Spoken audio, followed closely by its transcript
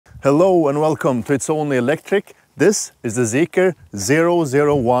Hello and welcome to It's Only Electric. This is the Zeekr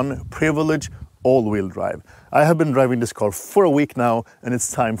 001 Privilege all-wheel drive. I have been driving this car for a week now and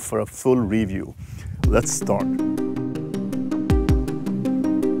it's time for a full review. Let's start.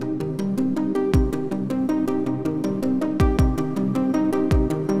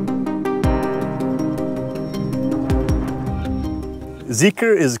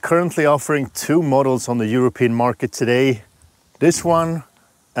 Zeekr is currently offering two models on the European market today. This one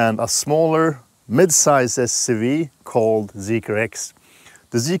and a smaller mid-size SUV called Zeekr X.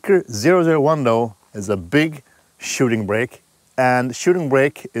 The Zeekr 001 though is a big shooting brake, and shooting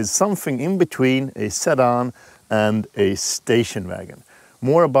brake is something in between a sedan and a station wagon.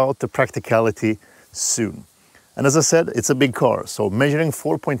 More about the practicality soon. And as I said, it's a big car, so measuring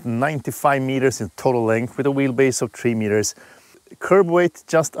 4.95 meters in total length with a wheelbase of 3 meters. Curb weight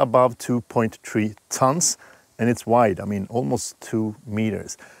just above 2.3 tons, and it's wide, I mean almost 2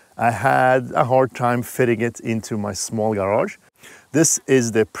 meters. I had a hard time fitting it into my small garage. This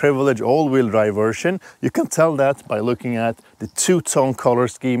is the Privilege all-wheel drive version. You can tell that by looking at the two-tone color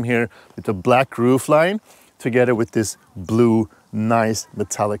scheme here with the black roofline together with this blue, nice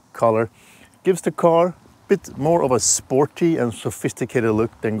metallic color. Gives the car a bit more of a sporty and sophisticated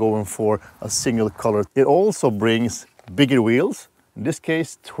look than going for a single color. It also brings bigger wheels, in this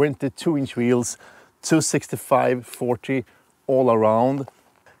case 22-inch wheels, 265/40 all around.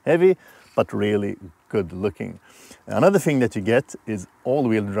 Heavy but really good looking. Another thing that you get is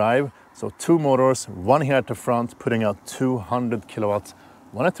all-wheel drive, so two motors, one here at the front putting out 200 kilowatts,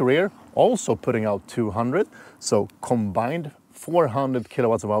 one at the rear also putting out 200, so combined 400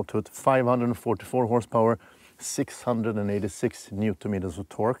 kilowatts of output, 544 horsepower, 686 newton meters of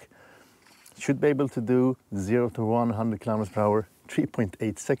torque. Should be able to do 0 to 100 kilometers per hour,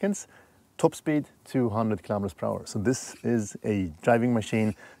 3.8 seconds. Top speed, 200 kilometers per hour. So this is a driving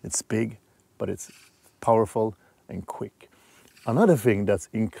machine. It's big, but it's powerful and quick. Another thing that's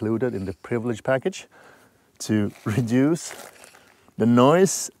included in the Privilege package to reduce the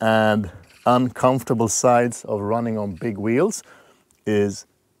noise and uncomfortable sides of running on big wheels is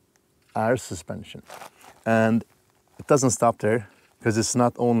air suspension. And it doesn't stop there, because it's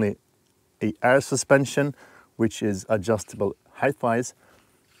not only a air suspension, which is adjustable height-wise,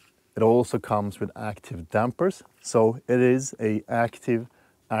 it also comes with active dampers, so it is a active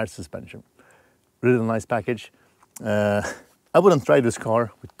air suspension. Really nice package. I wouldn't drive this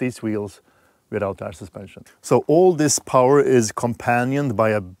car with these wheels without air suspension. So all this power is companioned by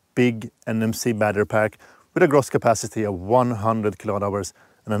a big NMC battery pack with a gross capacity of 100 kilowatt hours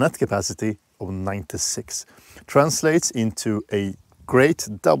and a net capacity of 96. Translates into a great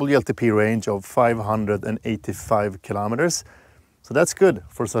WLTP range of 585 kilometers. So that's good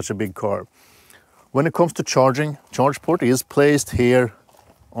for such a big car. When it comes to charging, charge port is placed here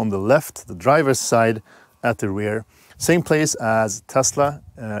on the left, the driver's side at the rear. Same place as Tesla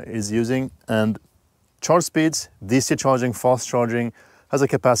is using, and charge speeds, DC charging, fast charging, has a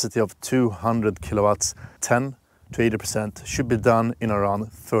capacity of 200 kilowatts, 10 to 80% should be done in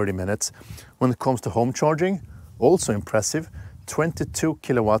around 30 minutes. When it comes to home charging, also impressive, 22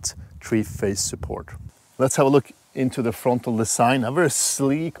 kilowatts, 3-phase support. Let's have a look into the frontal design. A very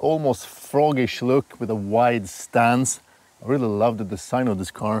sleek, almost froggish look with a wide stance. I really love the design of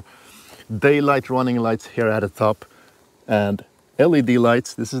this car. Daylight running lights here at the top and LED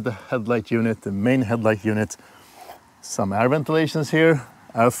lights. This is the headlight unit, the main headlight unit. Some air ventilations here,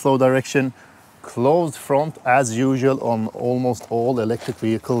 airflow direction, closed front as usual on almost all electric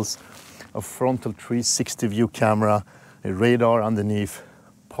vehicles, a frontal 360 view camera, a radar underneath,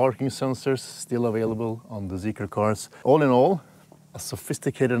 parking sensors still available on the Zeekr cars. All in all, a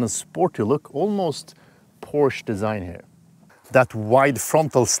sophisticated and sporty look, almost Porsche design here. That wide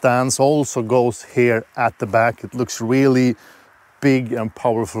frontal stance also goes here at the back. It looks really big and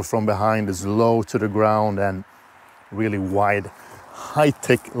powerful from behind. It's low to the ground and really wide.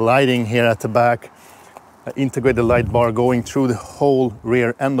 High-tech lighting here at the back. An integrated light bar going through the whole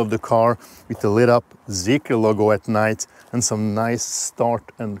rear end of the car with the lit up Zeekr logo at night and some nice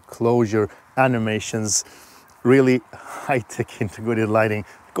start and closure animations. Really high-tech integrated lighting.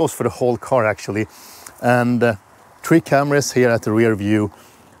 It goes for the whole car actually. And 3 cameras here at the rear view.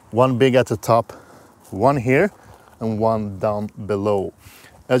 One big at the top, one here and one down below.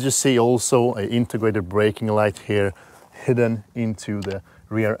 As you see, also an integrated braking light here hidden into the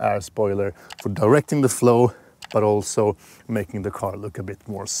rear air spoiler for directing the flow, but also making the car look a bit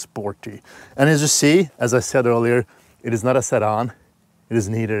more sporty. And as you see, as I said earlier, it is not a sedan, it is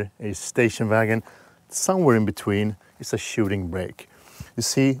neither a station wagon, somewhere in between is a shooting brake. You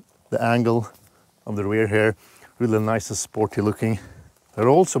see the angle of the rear here, really nice and sporty looking. It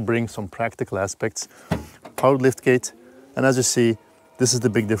also brings some practical aspects. Powered liftgate, and as you see, this is the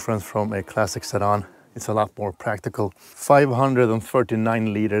big difference from a classic sedan. It's a lot more practical.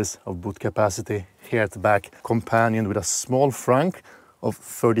 539 liters of boot capacity here at the back, companioned with a small frunk of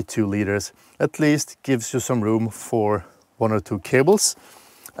 32 liters. At least gives you some room for 1 or 2 cables.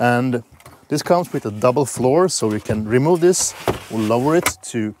 And this comes with a double floor, so we can remove this or lower it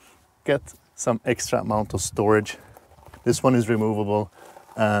to get some extra amount of storage. This one is removable,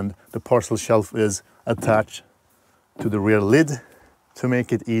 and the parcel shelf is attached to the rear lid to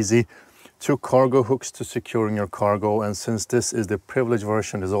make it easy. 2 cargo hooks to securing your cargo, and since this is the privilege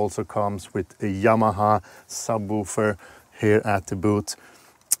version, this also comes with a Yamaha subwoofer here at the boot.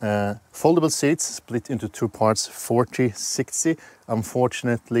 Foldable seats split into 2 parts, 40-60.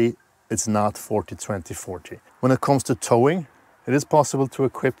 Unfortunately, it's not 40-20-40. When it comes to towing, it is possible to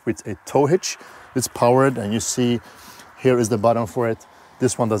equip with a tow hitch. It's powered, and you see here is the button for it.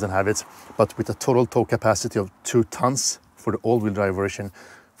 This one doesn't have it, but with a total tow capacity of 2 tons for the all-wheel drive version.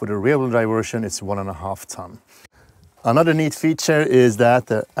 For the rear-wheel drive version, it's 1.5 ton. Another neat feature is that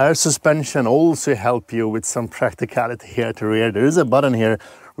the air suspension also help you with some practicality here at the rear. There is a button here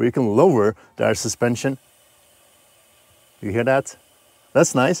where you can lower the air suspension. You hear that?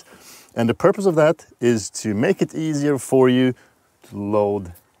 That's nice. And the purpose of that is to make it easier for you to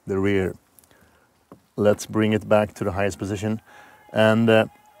load the rear. Let's bring it back to the highest position. And I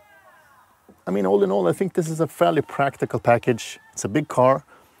mean, all in all, I think this is a fairly practical package. It's a big car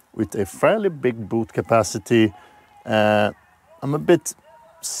with a fairly big boot capacity. I'm a bit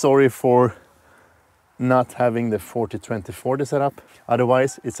sorry for not having the 40-20-40 setup.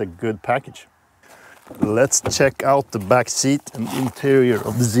 Otherwise, it's a good package. Let's check out the back seat and interior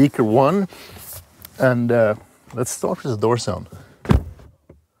of the Zeekr 1. And let's start with the door sound.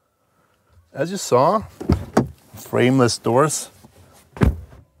 As you saw, frameless doors.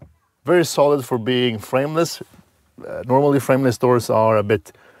 Very solid for being frameless. Normally frameless doors are a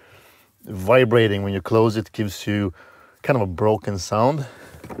bit vibrating when you close it, gives you kind of a broken sound.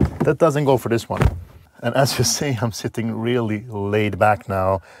 That doesn't go for this one. And as you see, I'm sitting really laid back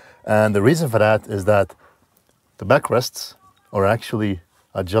now. And the reason for that is that the backrests are actually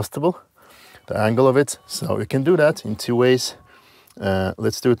adjustable, the angle of it. So you can do that in 2 ways.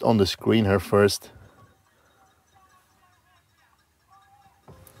 Let's do it on the screen here first.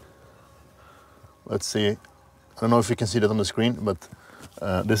 Let's see, I don't know if you can see that on the screen, but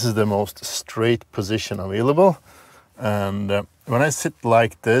this is the most straight position available. And when I sit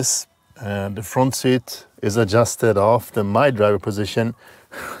like this, the front seat is adjusted off the my driver position,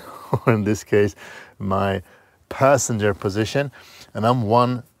 or in this case, my passenger position. And I'm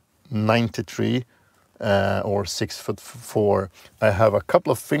 193 or 6'4". I have a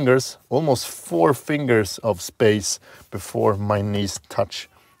couple of fingers, almost 4 fingers of space before my knees touch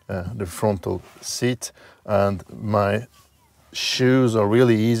the frontal seat, and my shoes are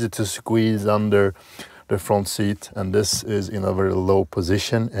really easy to squeeze under the front seat, and this is in a very low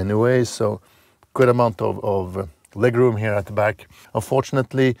position anyway, so good amount of leg room here at the back.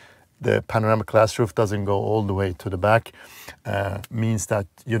 Unfortunately, the panoramic glass roof doesn't go all the way to the back, means that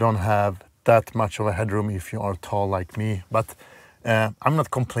you don't have that much of a headroom if you are tall like me, but I'm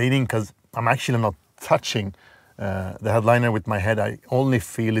not complaining because I'm actually not touching the headliner with my head. I only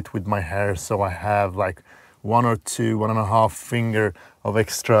feel it with my hair, so I have like 1 or 2, 1.5 finger of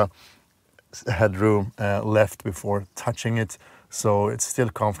extra headroom left before touching it, so it's still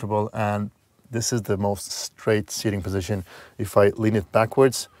comfortable. And this is the most straight seating position. If I lean it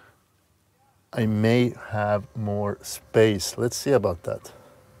backwards, I may have more space. Let's see about that.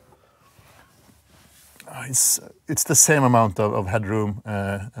 It's the same amount of headroom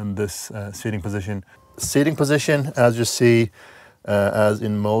in this seating position. Seating position, as you see, as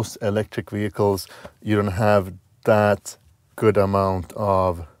in most electric vehicles, you don't have that good amount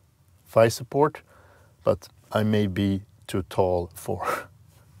of thigh support, but I may be too tall for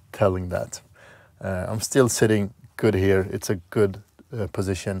telling that. I'm still sitting good here. It's a good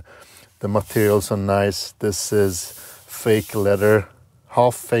position. The materials are nice. This is fake leather,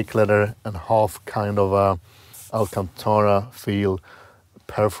 half fake leather and half kind of a Alcantara feel,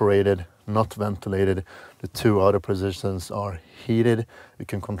 perforated, not ventilated. The 2 outer positions are heated. You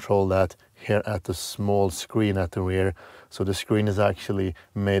can control that here at the small screen at the rear. So the screen is actually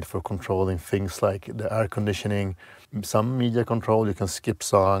made for controlling things like the air conditioning, some media control. You can skip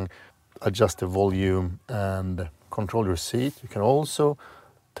song, adjust the volume, and control your seat. You can also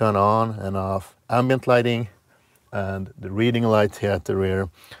turn on and off ambient lighting and the reading light here at the rear.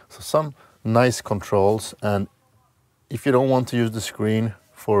 So some nice controls. And if you don't want to use the screen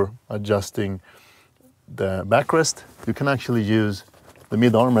for adjusting the backrest, you can actually use the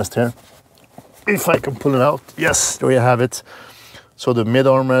mid armrest here. If I can pull it out, yes, there you have it. So the mid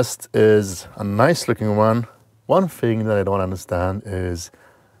armrest is a nice looking one. One thing that I don't understand is,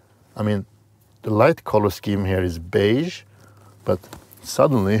 I mean, the light color scheme here is beige, but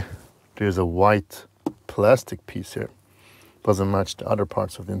suddenly there's a white plastic piece here. Doesn't match the other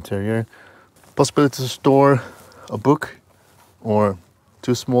parts of the interior. Possibility to store a book or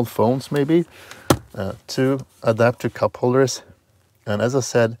 2 small phones maybe, 2 adapter cup holders. And as I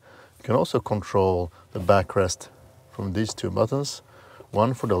said, you can also control the backrest from these 2 buttons.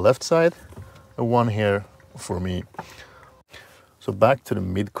 One for the left side and one here for me. So back to the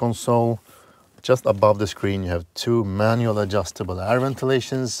mid console. Just above the screen you have 2 manual adjustable air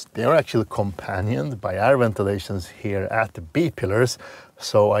ventilations. They are actually companioned by air ventilations here at the B-pillars,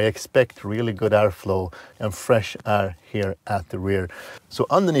 so I expect really good airflow and fresh air here at the rear. So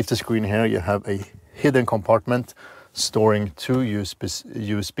underneath the screen here you have a hidden compartment storing 2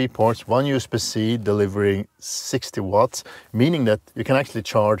 USB ports, one USB-C delivering 60 watts, meaning that you can actually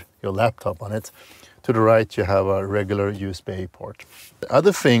charge your laptop on it. To the right you have a regular USB-A port. The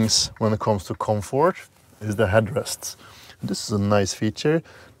other things when it comes to comfort is the headrests. This is a nice feature.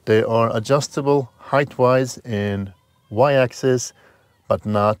 They are adjustable height-wise in Y-axis but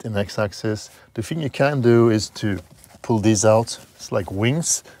not in X-axis. The thing you can do is to pull these out. It's like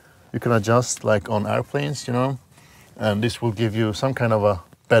wings. You can adjust like on airplanes, you know, and this will give you some kind of a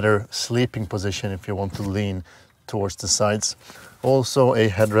better sleeping position if you want to lean towards the sides. Also a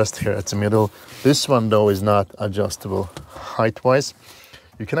headrest here at the middle. This one though is not adjustable height-wise.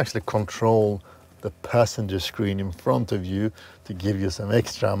 You can actually control the passenger screen in front of you to give you some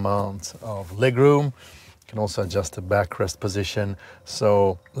extra amount of leg room. You can also adjust the backrest position.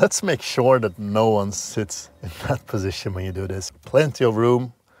 So let's make sure that no one sits in that position when you do this. Plenty of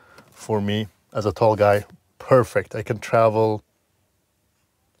room for me as a tall guy. Perfect. I can travel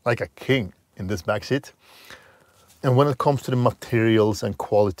like a king in this back seat. And when it comes to the materials and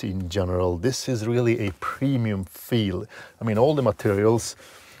quality in general, this is really a premium feel. I mean, all the materials,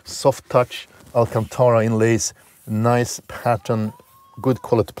 soft touch, Alcantara inlays, nice pattern, good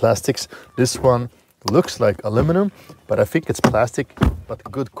quality plastics. This one looks like aluminum, but I think it's plastic, but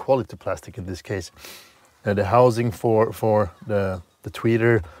good quality plastic in this case. The housing for the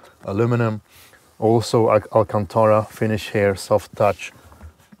tweeter, aluminum. Also Alcantara finish here, soft touch,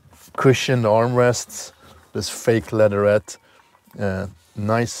 cushioned armrests. This fake leatherette,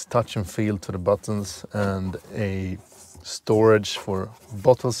 nice touch and feel to the buttons, and a storage for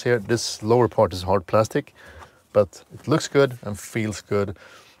bottles here. This lower part is hard plastic, but it looks good and feels good.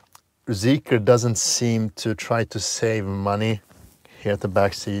 Zeekr doesn't seem to try to save money here at the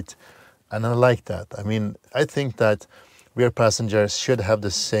back seat, and I like that. I mean, I think that rear passengers should have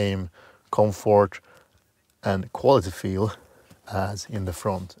the same comfort and quality feel as in the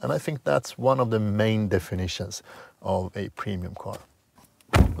front, and I think that's one of the main definitions of a premium car.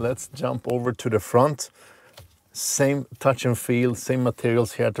 Let's jump over to the front. Same touch and feel, same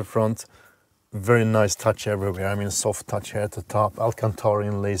materials here at the front. Very nice touch everywhere. I mean, soft touch here at the top, Alcantara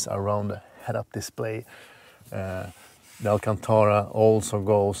inlays around the head-up display. The Alcantara also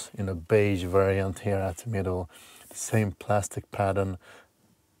goes in a beige variant here at the middle. Same plastic pattern,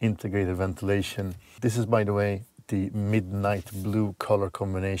 integrated ventilation. This is, by the way, the midnight blue color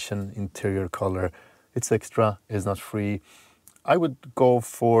combination, interior color. It's extra, it's not free. I would go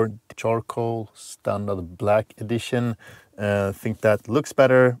for the charcoal standard black edition. I think that looks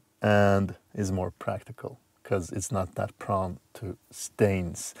better and is more practical because it's not that prone to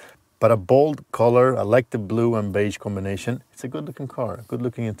stains. But a bold color, I like the blue and beige combination. It's a good looking car, good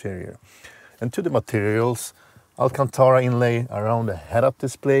looking interior. And to the materials, Alcantara inlay around the head-up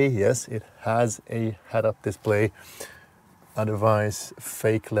display. Yes, it has a head-up display. Otherwise,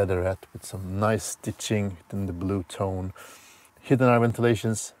 fake leatherette with some nice stitching in the blue tone. Hidden air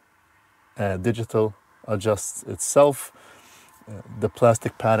ventilations, digital adjusts itself. The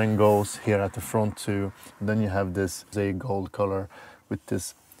plastic pattern goes here at the front too. And then you have this gold color with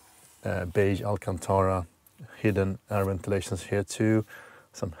this beige Alcantara. Hidden air ventilations here too.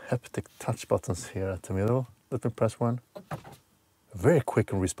 Some haptic touch buttons here at the middle. Let me press one. Very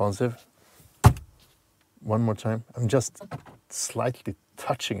quick and responsive. One more time. I'm just slightly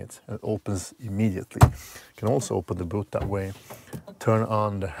touching it and it opens immediately. You can also open the boot that way. Turn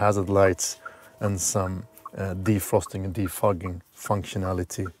on the hazard lights and some defrosting and defogging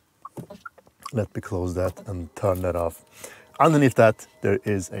functionality. Let me close that and turn that off. Underneath that, there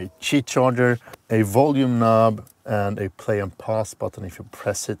is a Qi charger, a volume knob, and a play and pause button if you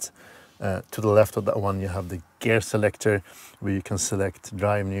press it. To the left of that one, you have the gear selector, where you can select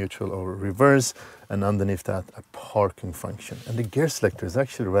drive, neutral, or reverse. and underneath that a parking function. And the gear selector is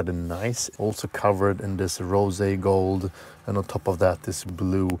actually rather nice, also covered in this rosé gold, and on top of that this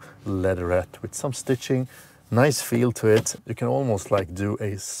blue leatherette with some stitching. Nice feel to it. You can almost like do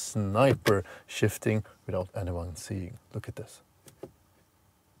a sniper shifting without anyone seeing. Look at this.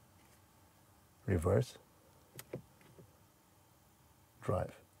 Reverse.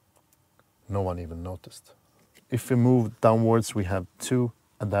 Drive. No one even noticed. If we move downwards, we have two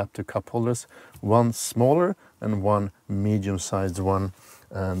adaptive cup holders, one smaller and one medium-sized one.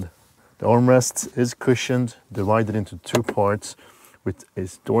 And the armrest is cushioned, divided into two parts with a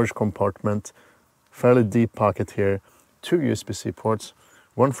storage compartment, fairly deep pocket here, two USB-C ports,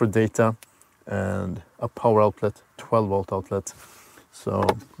 one for data and a power outlet, 12-volt outlet. So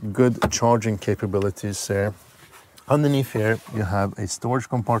good charging capabilities there. Underneath here, you have a storage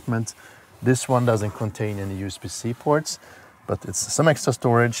compartment. This one doesn't contain any USB-C ports, but it's some extra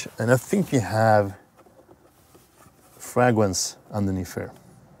storage. And I think you have fragrance underneath here.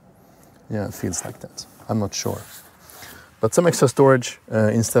 Yeah, it feels like that. I'm not sure. But some extra storage,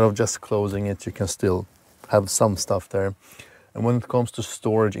 instead of just closing it, you can still have some stuff there. And when it comes to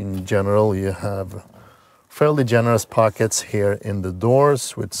storage in general, you have fairly generous pockets here in the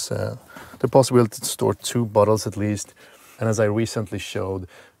doors with the possibility to store 2 bottles at least. And as I recently showed,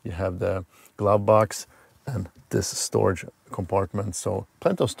 you have the glove box and this storage compartment. So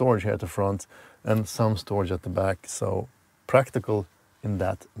plenty of storage here at the front and some storage at the back. So practical in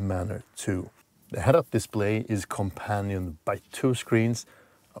that manner too. The head-up display is companioned by 2 screens,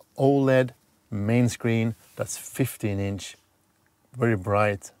 OLED main screen that's 15-inch, very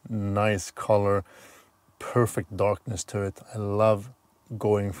bright, nice color, perfect darkness to it. I love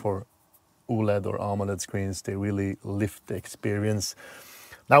going for OLED or AMOLED screens. They really lift the experience.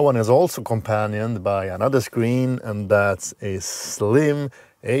 That one is also companioned by another screen, and that's a slim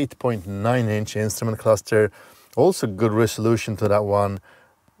 8.9-inch instrument cluster. Also good resolution to that one.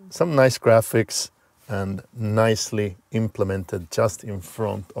 Some nice graphics and nicely implemented just in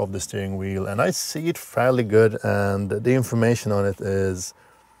front of the steering wheel. And I see it fairly good, and the information on it is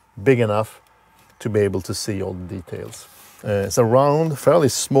big enough to be able to see all the details. It's a round, fairly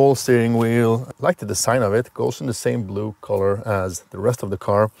small steering wheel. I like the design of it. Goes in the same blue color as the rest of the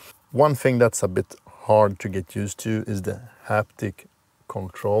car. One thing that's a bit hard to get used to is the haptic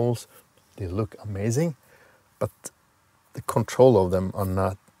controls. They look amazing, but the control of them are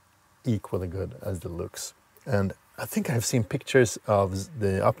not equally good as the looks. And I think I've seen pictures of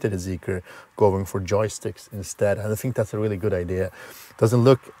the updated Zeekr going for joysticks instead, and I think that's a really good idea. Doesn't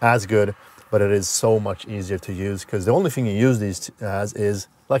look as good, but it is so much easier to use, because the only thing you use these as is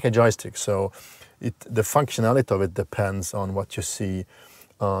like a joystick. So the functionality of it depends on what you see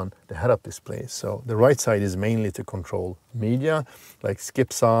on the head-up display. So the right side is mainly to control media, like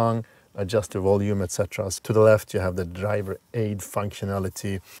skip song, adjust the volume, etc. So to the left, you have the driver aid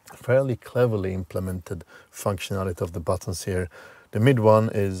functionality, fairly cleverly implemented functionality of the buttons here. The mid one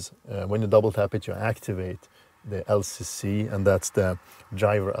is when you double tap it, you activate the LCC, and that's the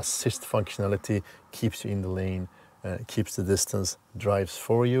driver assist functionality. Keeps you in the lane, keeps the distance, drives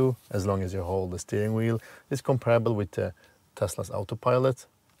for you as long as you hold the steering wheel. It's comparable with Tesla's autopilot.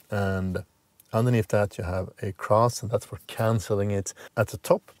 And underneath that, you have a cross, and that's for canceling it. At the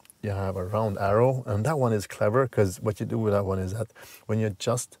top, you have a round arrow, and that one is clever, because what you do with that one is that when you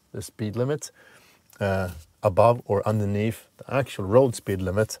adjust the speed limit above or underneath the actual road speed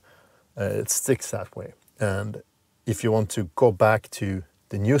limit, it sticks that way. And if you want to go back to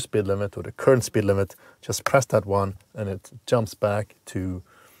the new speed limit or the current speed limit, just press that one and it jumps back to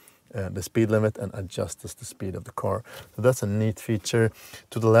the speed limit and adjusts the speed of the car. So that's a neat feature.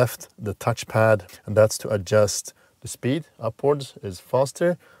 To the left, the touchpad, and that's to adjust the speed. Upwards is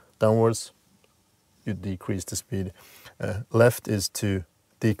faster, downwards you decrease the speed. Left is to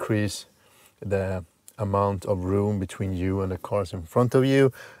decrease the amount of room between you and the cars in front of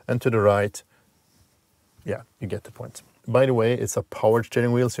you, and to the right, yeah, you get the point. By the way, it's a powered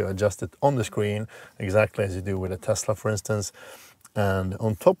steering wheel, so you adjust it on the screen exactly as you do with a Tesla, for instance. And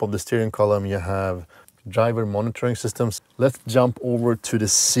on top of the steering column, you have driver monitoring systems. Let's jump over to the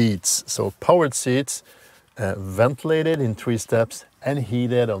seats. So powered seats, ventilated in 3 steps and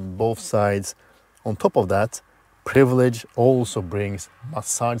heated on both sides. On top of that, Privilege also brings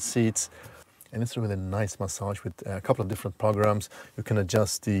massage seats, and it's a really nice massage with a couple of different programs. You can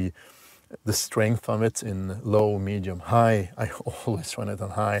adjust the strength of it in low, medium, high. I always run it on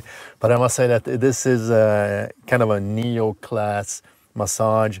high, but I must say that this is kind of a neo-class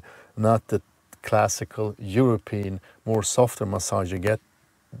massage, not the classical European, more softer massage you get.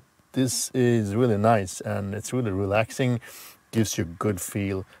 This is really nice, and it's really relaxing. gives you a good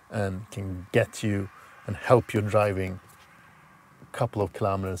feel and can get you and help you driving a couple of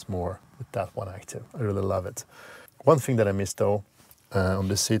kilometers more with that one active. I really love it. One thing that I missed though, on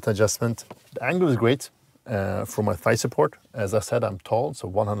the seat adjustment, the angle is great for my thigh support. As I said, I'm tall, so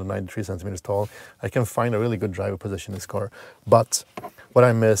 193 centimeters tall. I can find a really good driver position in this car, but what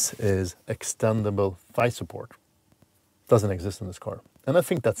I miss is extendable thigh support. Doesn't exist in this car, and I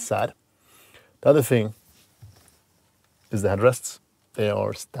think that's sad. The other thing is the headrests. They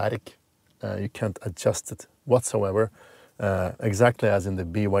are static. You can't adjust it whatsoever. Exactly as in the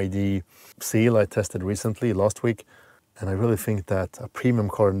BYD Seal I tested recently, last week. And I really think that a premium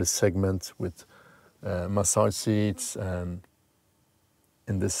car in this segment with massage seats and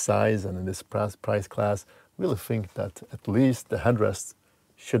in this size and in this price class, really think that at least the headrests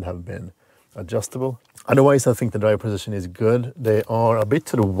should have been adjustable. Otherwise, I think the driver position is good. They are a bit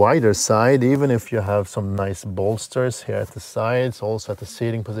to the wider side, even if you have some nice bolsters here at the sides, also at the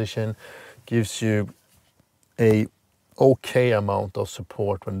seating position, gives you a okay amount of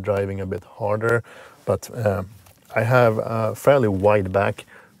support when driving a bit harder. But I have a fairly wide back,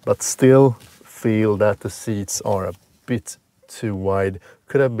 but still feel that the seats are a bit too wide.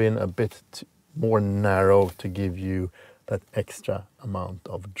 Could have been a bit more narrow to give you that extra amount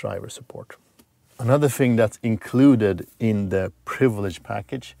of driver support. Another thing that's included in the privilege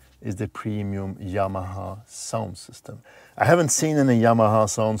package is the premium Yamaha sound system. I haven't seen any Yamaha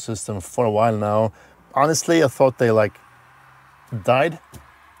sound system for a while now. Honestly, I thought they died,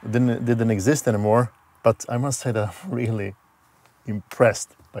 didn't exist anymore, but I must say that I'm really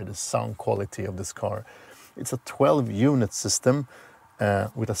impressed by the sound quality of this car. It's a 12-unit system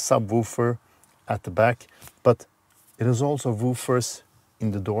with a subwoofer at the back, but it is also woofers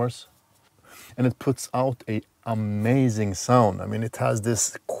in the doors, and it puts out an amazing sound. I mean, it has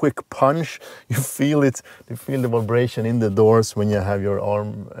this quick punch. You feel it, you feel the vibration in the doors when you have your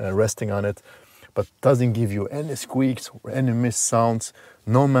arm resting on it, but doesn't give you any squeaks or any missed sounds,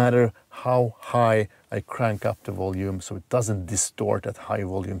 no matter how high I crank up the volume, so it doesn't distort at high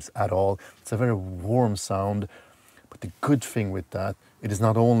volumes at all. It's a very warm sound, but the good thing with that, it is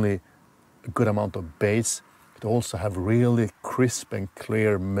not only a good amount of bass, it also have really crisp and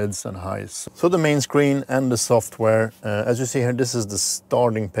clear mids and highs. So the main screen and the software, as you see here, this is the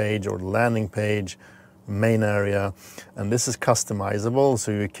starting page or landing page, main area, and this is customizable,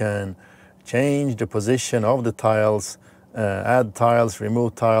 so you can change the position of the tiles, add tiles,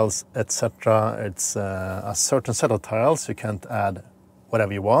 remove tiles, etc. It's a certain set of tiles. You can't add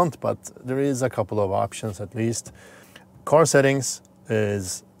whatever you want, but there is a couple of options at least. Car settings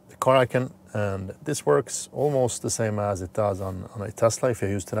is the car icon, and this works almost the same as it does on a Tesla if you're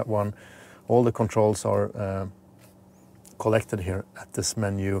used to that one. All the controls are collected here at this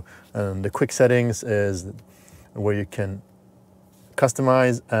menu, and the quick settings is where you can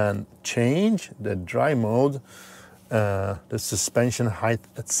customize and change the drive mode, the suspension height,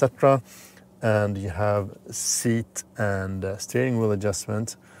 etc. And you have seat and steering wheel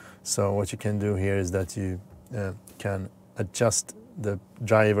adjustment. So what you can do here is that you can adjust the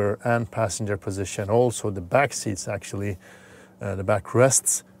driver and passenger position, also the back seats actually, the back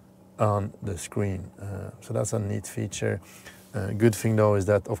rests on the screen. So that's a neat feature. Good thing though is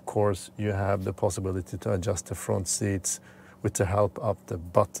that of course you have the possibility to adjust the front seats with the help of the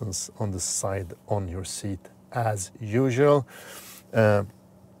buttons on the side on your seat as usual.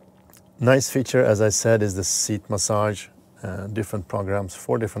 Nice feature, as I said, is the seat massage, different programs,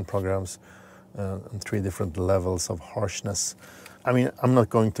 4 different programs, and 3 different levels of harshness. I mean, I'm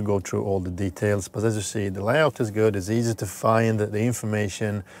not going to go through all the details, but as you see, the layout is good. It's easy to find the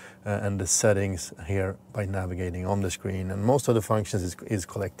information and the settings here by navigating on the screen. And most of the functions is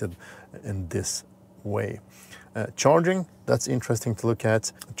collected in this way. Charging, that's interesting to look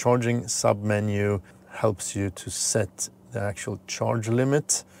at. Charging sub-menu helps you to set the actual charge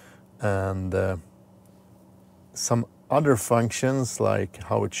limit, and some other functions like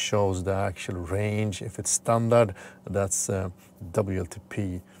how it shows the actual range. If it's standard, that's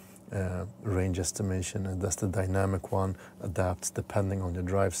WLTP range estimation, and that's the dynamic one, adapts depending on your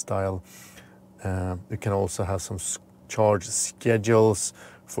drive style. You can also have some charge schedules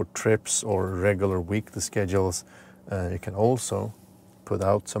for trips or regular weekly schedules. You can also put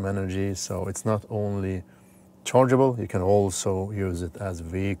out some energy, so it's not only chargeable, you can also use it as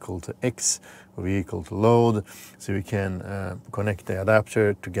vehicle to X, vehicle to load, so you can connect the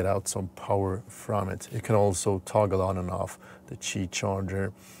adapter to get out some power from it. You can also toggle on and off the Qi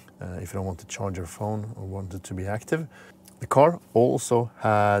charger if you don't want to charge your phone or want it to be active. The car also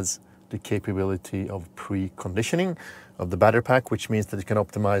has the capability of preconditioning of the battery pack, which means that it can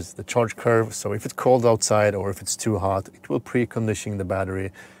optimize the charge curve. So if it's cold outside or if it's too hot, it will precondition the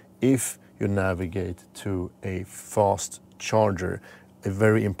battery if you navigate to a fast charger, a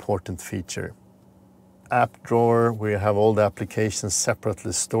very important feature. App drawer, we have all the applications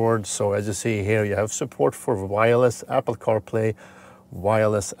separately stored. So as you see here, you have support for wireless Apple CarPlay,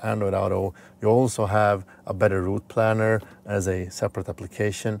 wireless Android Auto. You also have a better route planner as a separate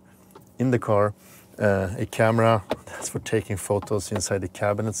application in the car. A camera, that's for taking photos inside the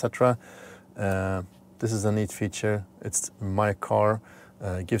cabin, etc. This is a neat feature. It's my car.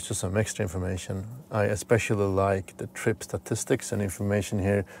 It gives you some extra information. I especially like the trip statistics and information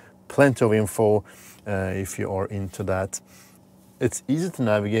here. Plenty of info if you are into that. It's easy to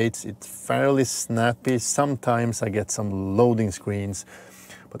navigate. It's fairly snappy. Sometimes I get some loading screens,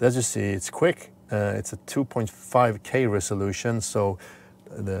 but as you see, it's quick. It's a 2.5K resolution, so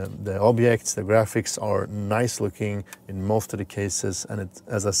the objects, the graphics are nice looking in most of the cases, and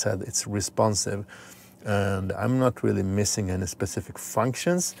as I said, it's responsive. And I'm not really missing any specific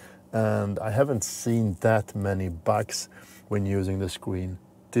functions, and I haven't seen that many bugs when using the screen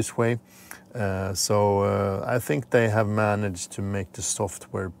this way. So I think they have managed to make the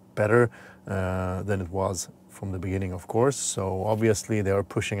software better than it was from the beginning, of course. So obviously they are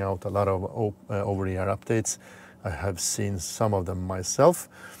pushing out a lot of over-the-air updates. I have seen some of them myself.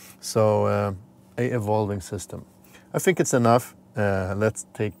 So a evolving system. I think it's enough. Let's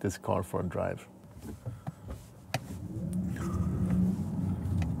take this car for a drive.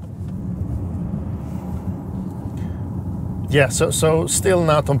 Yeah, so still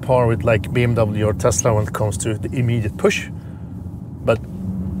not on par with like BMW or Tesla when it comes to the immediate push, but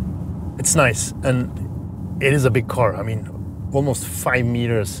it's nice, and it is a big car. I mean, almost 5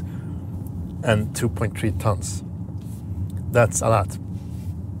 meters and 2.3 tons. That's a lot.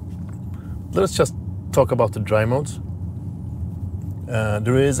 Let's just talk about the drive modes.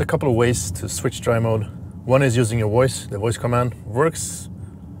 There is a couple of ways to switch drive mode. One is using your voice. The voice command works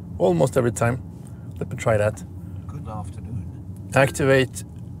almost every time. Let me try that. Good afternoon. Activate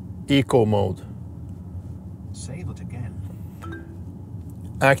Eco mode. Save it again.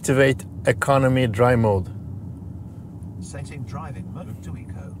 Activate Economy drive mode. Setting driving mode to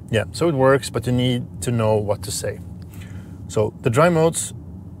Eco. Yeah, so it works, but you need to know what to say. So the drive modes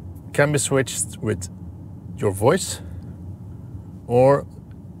can be switched with your voice or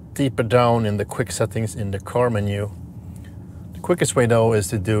deeper down in the quick settings in the car menu. The quickest way though is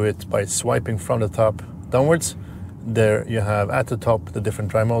to do it by swiping from the top downwards. There you have at the top the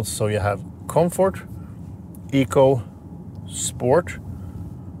different drive modes. So you have Comfort, Eco, Sport,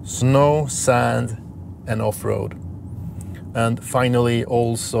 Snow, Sand, and Off-Road. And finally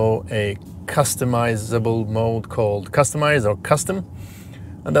also a customizable mode called Customize or Custom.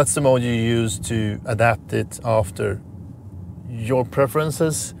 And that's the mode you use to adapt it after your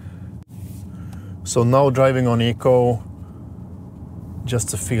preferences. So now driving on Eco, just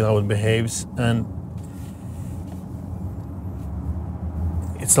to feel how it behaves, and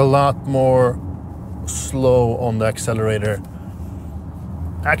it's a lot more slow on the accelerator.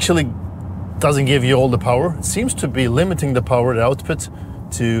 Actually doesn't give you all the power. It seems to be limiting the power, the output,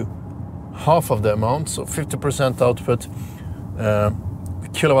 to half of the amount, so 50% output. The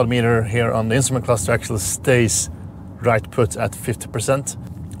kilowatt meter here on the instrument cluster actually stays right put at 50%.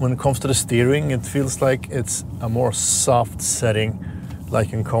 When it comes to the steering, it feels like it's a more soft setting,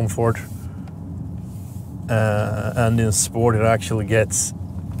 like in Comfort. And in Sport it actually gets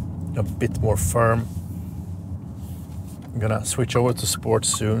a bit more firm. I'm gonna switch over to Sport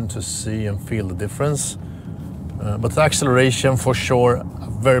soon to see and feel the difference. But the acceleration, for sure, a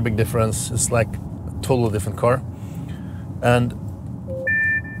very big difference. It's like a totally different car. And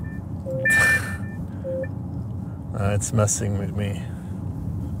it's messing with me.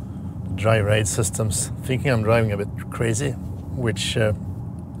 Drive aid systems, thinking I'm driving a bit crazy, which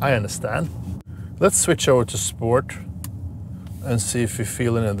I understand. Let's switch over to Sport and see if we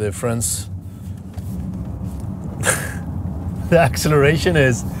feel any difference. The acceleration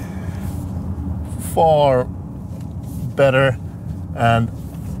is far better, and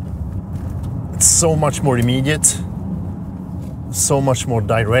it's so much more immediate, so much more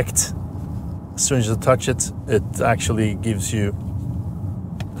direct. As soon as you touch it, it actually gives you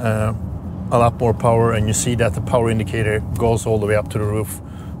a lot more power, and you see that the power indicator goes all the way up to the roof.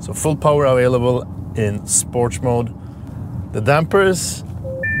 So full power available in sports mode. The dampers,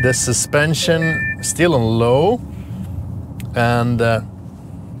 the suspension still on low, and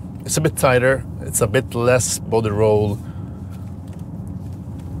it's a bit tighter, it's a bit less body roll,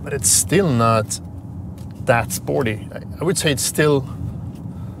 but it's still not that sporty. I would say it's still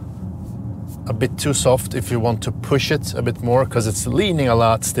a bit too soft if you want to push it a bit more, because it's leaning a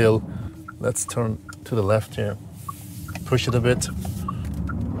lot still. Let's turn to the left here. Push it a bit.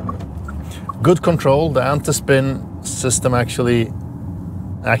 Good control. The anti-spin system actually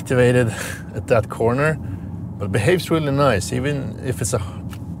activated at that corner, but it behaves really nice, even if it's a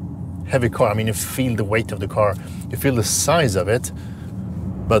heavy car. I mean, you feel the weight of the car, you feel the size of it,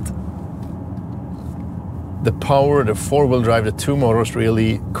 but the power, the four-wheel drive, the two motors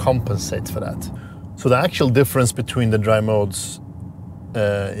really compensates for that. So the actual difference between the drive modes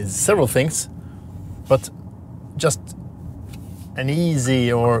is several things, but just an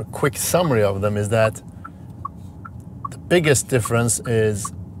easy or quick summary of them is that the biggest difference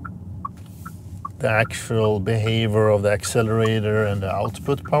is the actual behavior of the accelerator and the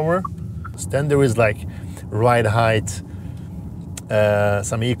output power. Then there is like ride height,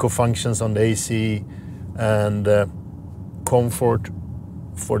 some eco functions on the AC, and comfort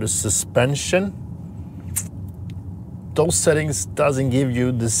for the suspension. Those settings doesn't give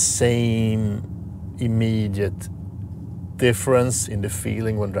you the same immediate difference in the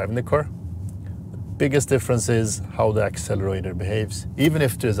feeling when driving the car. The biggest difference is how the accelerator behaves. Even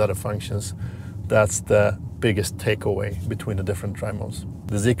if there's other functions, that's the biggest takeaway between the different drive modes.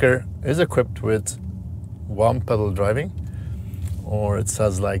 The Zeekr is equipped with one pedal driving, or it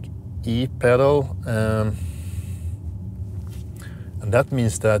says like E-pedal, and that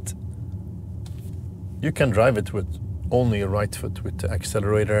means that you can drive it with only your right foot with the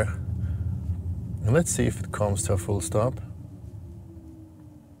accelerator. And let's see if it comes to a full stop.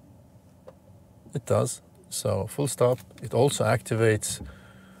 It does. So full stop. It also activates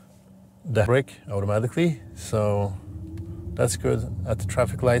the brake automatically, so that's good at the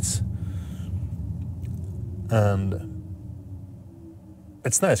traffic lights. And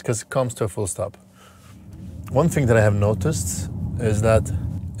it's nice because it comes to a full stop. One thing that I have noticed is that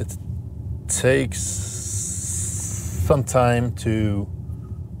it takes some time to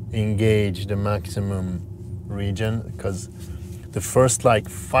engage the maximum region, because the first like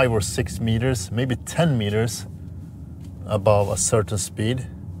 5 or 6 meters, maybe 10 meters above a certain speed,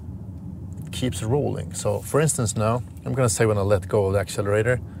 it keeps rolling. So for instance, now I'm gonna say when I let go of the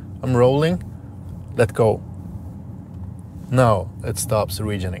accelerator, I'm rolling, let go. Now it stops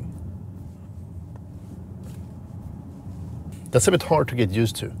regioning. That's a bit hard to get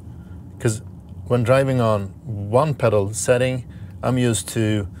used to, because when driving on one pedal setting, I'm used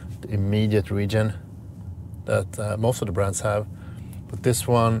to the immediate region that most of the brands have, but this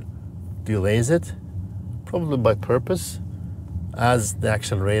one delays it, probably by purpose, as the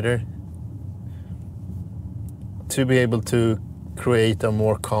accelerator, to be able to create a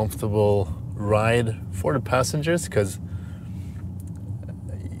more comfortable ride for the passengers, because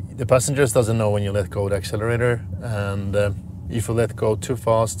the passengers doesn't know when you let go of the accelerator, and if you let go too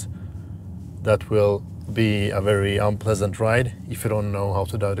fast, that will be a very unpleasant ride if you don't know how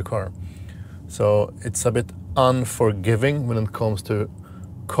to drive the car. So it's a bit unforgiving when it comes to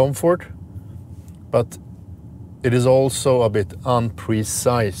comfort, but it is also a bit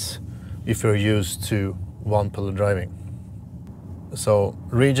unprecise if you're used to one pedal driving. So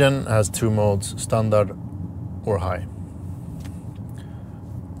region has two modes, standard or high.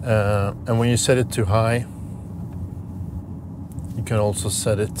 And when you set it to high, you can also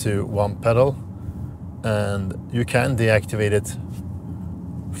set it to one pedal, and you can deactivate it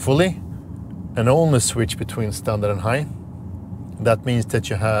fully and only switch between standard and high. That means that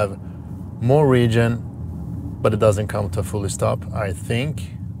you have more region, but it doesn't come to a fully stop, I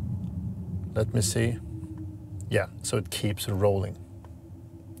think. Let me see. Yeah, so it keeps rolling.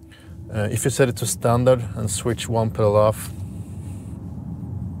 If you set it to standard and switch one pedal off,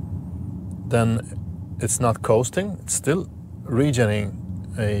 then it's not coasting, it's still regioning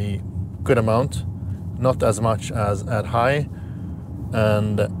a good amount, not as much as at high,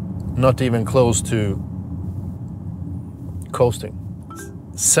 and not even close to coasting.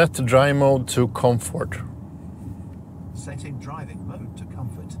 Set drive mode to comfort. Setting driving mode to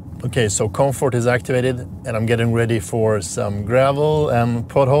comfort. Okay, so comfort is activated, and I'm getting ready for some gravel and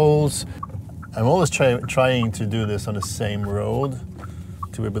potholes. I'm always trying to do this on the same road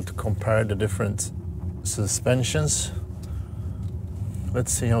to be able to compare the different suspensions.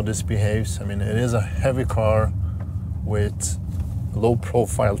 Let's see how this behaves. I mean, it is a heavy car with low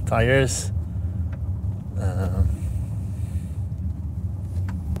profile tires.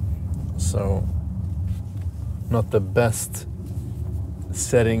 So not the best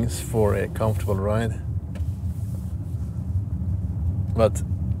settings for a comfortable ride. But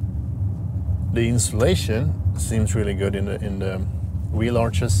the insulation seems really good in the wheel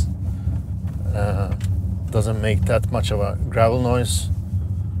arches. Doesn't make that much of a gravel noise.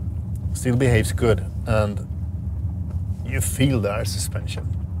 still behaves good, and you feel the air suspension.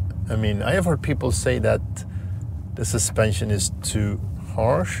 I mean, I have heard people say that the suspension is too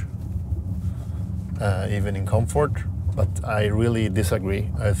harsh, even in comfort, but I really disagree.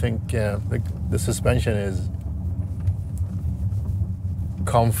 I think the suspension is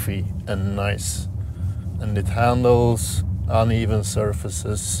comfy and nice, and it handles uneven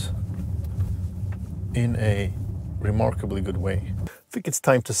surfaces in a remarkably good way. I think it's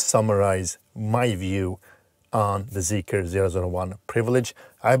time to summarize my view on the Zeekr 001 Privilege.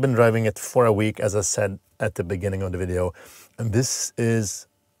 I've been driving it for a week, as I said at the beginning of the video, and this is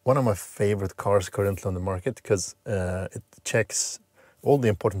one of my favorite cars currently on the market because it checks all the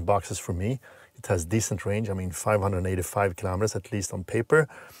important boxes for me. It has decent range, I mean 585 kilometers at least on paper,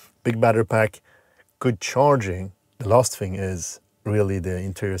 big battery pack, good charging. The last thing is really the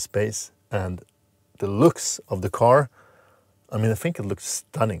interior space and the looks of the car. I mean, I think it looks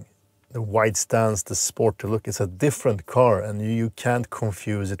stunning. The wide stance, the sporty look, it's a different car and you can't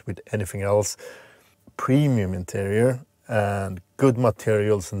confuse it with anything else. Premium interior and good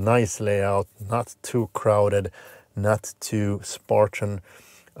materials, nice layout, not too crowded, not too Spartan,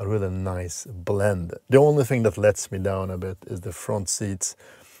 a really nice blend. The only thing that lets me down a bit is the front seats.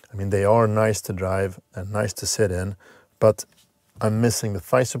 I mean, they are nice to drive and nice to sit in, but I'm missing the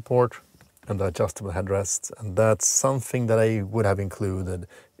thigh support and the adjustable headrests, and that's something that I would have included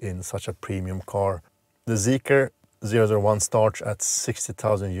in such a premium car. The Zeekr 001 starts at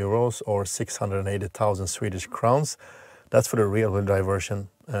 60,000 euros or 680,000 Swedish crowns. That's for the rear-wheel drive version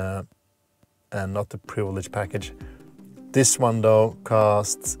and not the Privilege package. This one though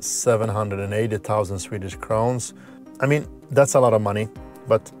costs 780,000 Swedish crowns. I mean, that's a lot of money,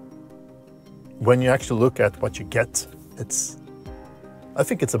 but when you actually look at what you get, I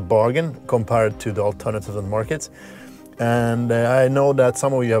think it's a bargain compared to the alternatives on the market. And I know that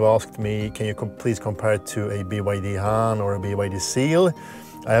some of you have asked me, can you please compare it to a BYD Han or a BYD Seal?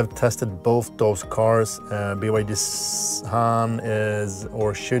 I have tested both those cars. BYD Han is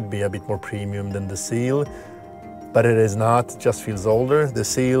or should be a bit more premium than the Seal, but it is not, it just feels older. The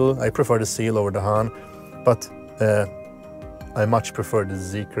Seal, I prefer the Seal over the Han, but I much prefer the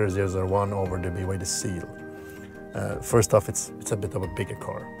Zeekr 001 over the BYD Seal. First off, it's a bit of a bigger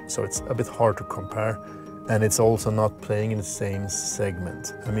car, so it's a bit hard to compare, and it's also not playing in the same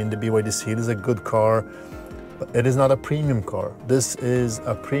segment. I mean, the BYD Seal is a good car, but it is not a premium car. This is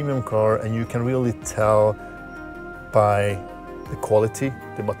a premium car, and you can really tell by the quality,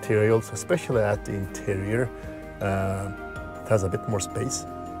 the materials, especially at the interior. It has a bit more space.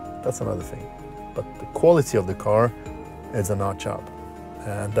 That's another thing. But the quality of the car is a notch up,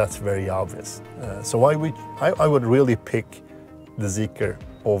 and that's very obvious. So I would really pick the Zeekr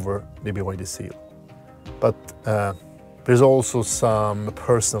over the BYD Seal. But there's also some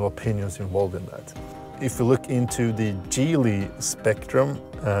personal opinions involved in that. If you look into the Geely spectrum,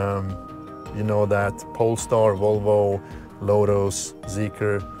 you know that Polestar, Volvo, Lotus,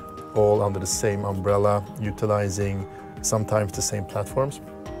 Zeekr, all under the same umbrella, utilizing sometimes the same platforms.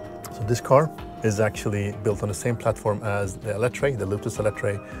 So this car is actually built on the same platform as the Elettre, the Lotus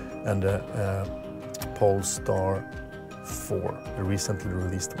Elettre, and the Polestar 4, the recently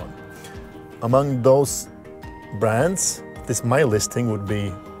released one. Among those brands, my listing would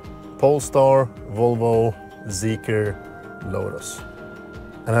be Polestar, Volvo, Zeekr, Lotus.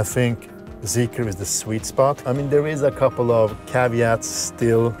 And I think Zeekr is the sweet spot. I mean, there is a couple of caveats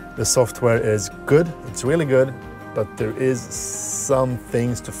still. The software is good, it's really good, but there is some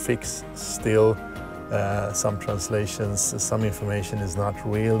things to fix still. Some translations, some information is not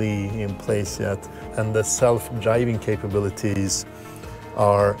really in place yet. And the self-driving capabilities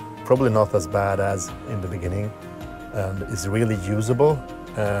are probably not as bad as in the beginning, and is really usable.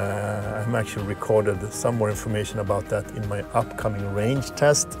 I'm actually recorded some more information about that in my upcoming range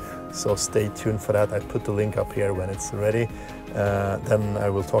test, so stay tuned for that. I put the link up here when it's ready. Then I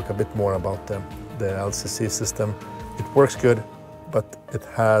will talk a bit more about the LCC system. It works good, but it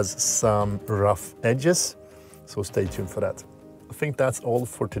has some rough edges, so stay tuned for that. I think that's all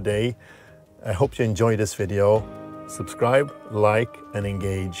for today. I hope you enjoyed this video. Subscribe, like, and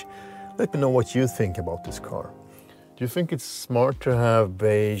engage. Let me know what you think about this car. Do you think it's smart to have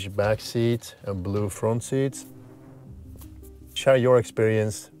beige back seats and blue front seats? Share your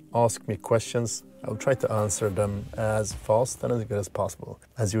experience, ask me questions. I'll try to answer them as fast and as good as possible.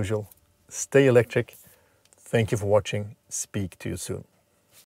 As usual, stay electric. Thank you for watching. Speak to you soon.